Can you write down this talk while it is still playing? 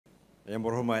Yang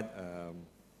berhormat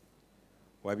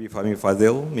YB Fahmi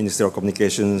Fadzil, Minister of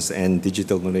Communications and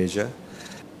Digital Malaysia.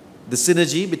 The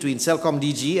synergy between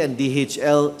CelcomDigi and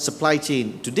DHL Supply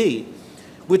Chain today,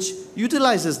 which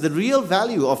utilizes the real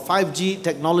value of 5G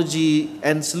technology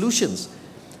and solutions,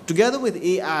 together with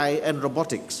AI and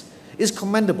robotics, is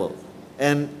commendable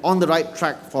and on the right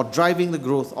track for driving the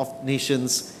growth of the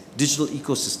nation's digital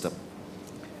ecosystem.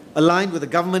 Aligned with the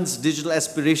government's digital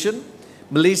aspiration,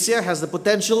 Malaysia has the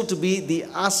potential to be the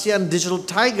ASEAN digital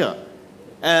tiger,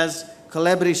 as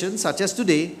collaborations such as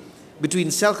today between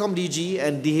CelcomDigi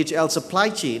and DHL Supply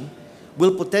Chain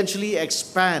will potentially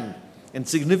expand and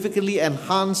significantly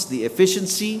enhance the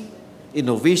efficiency,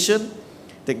 innovation,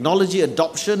 technology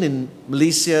adoption in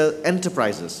Malaysia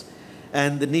enterprises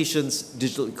and the nation's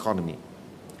digital economy.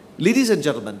 Ladies and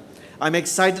gentlemen, I'm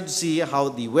excited to see how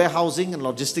the warehousing and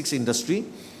logistics industry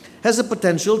has the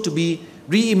potential to be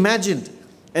reimagined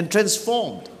and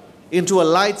transformed into a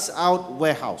lights-out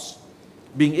warehouse,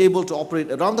 being able to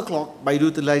operate around the clock by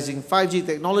utilizing 5G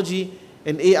technology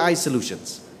and AI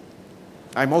solutions.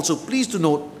 I'm also pleased to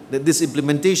note that this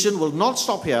implementation will not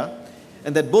stop here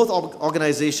and that both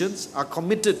organizations are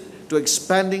committed to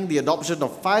expanding the adoption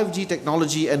of 5G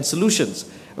technology and solutions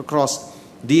across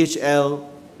DHL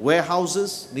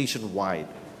warehouses nationwide,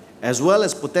 as well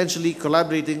as potentially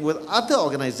collaborating with other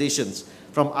organizations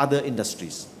from other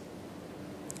industries.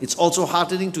 It's also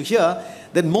heartening to hear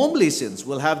that more Malaysians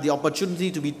will have the opportunity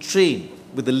to be trained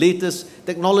with the latest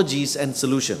technologies and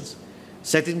solutions,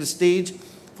 setting the stage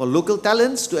for local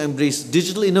talents to embrace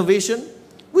digital innovation,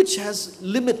 which has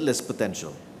limitless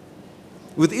potential.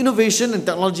 With innovation and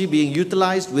technology being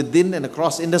utilized within and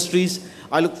across industries,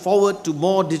 I look forward to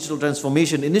more digital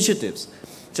transformation initiatives,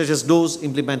 such as those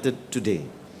implemented today.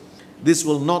 This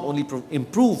will not only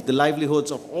improve the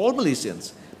livelihoods of all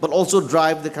Malaysians, but also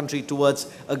drive the country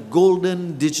towards a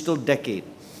golden digital decade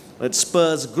that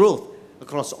spurs growth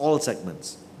across all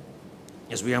segments.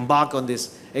 As we embark on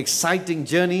this exciting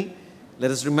journey,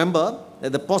 let us remember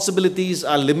that the possibilities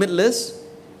are limitless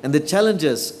and the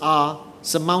challenges are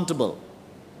surmountable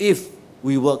if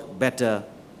we work better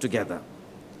together.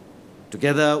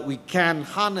 Together, we can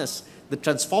harness the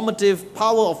transformative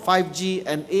power of 5G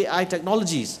and AI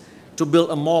technologies to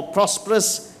build a more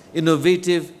prosperous,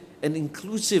 innovative, and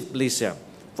inclusive Malaysia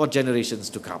for generations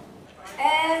to come.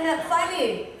 And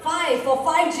finally, 5 for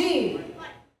 5G.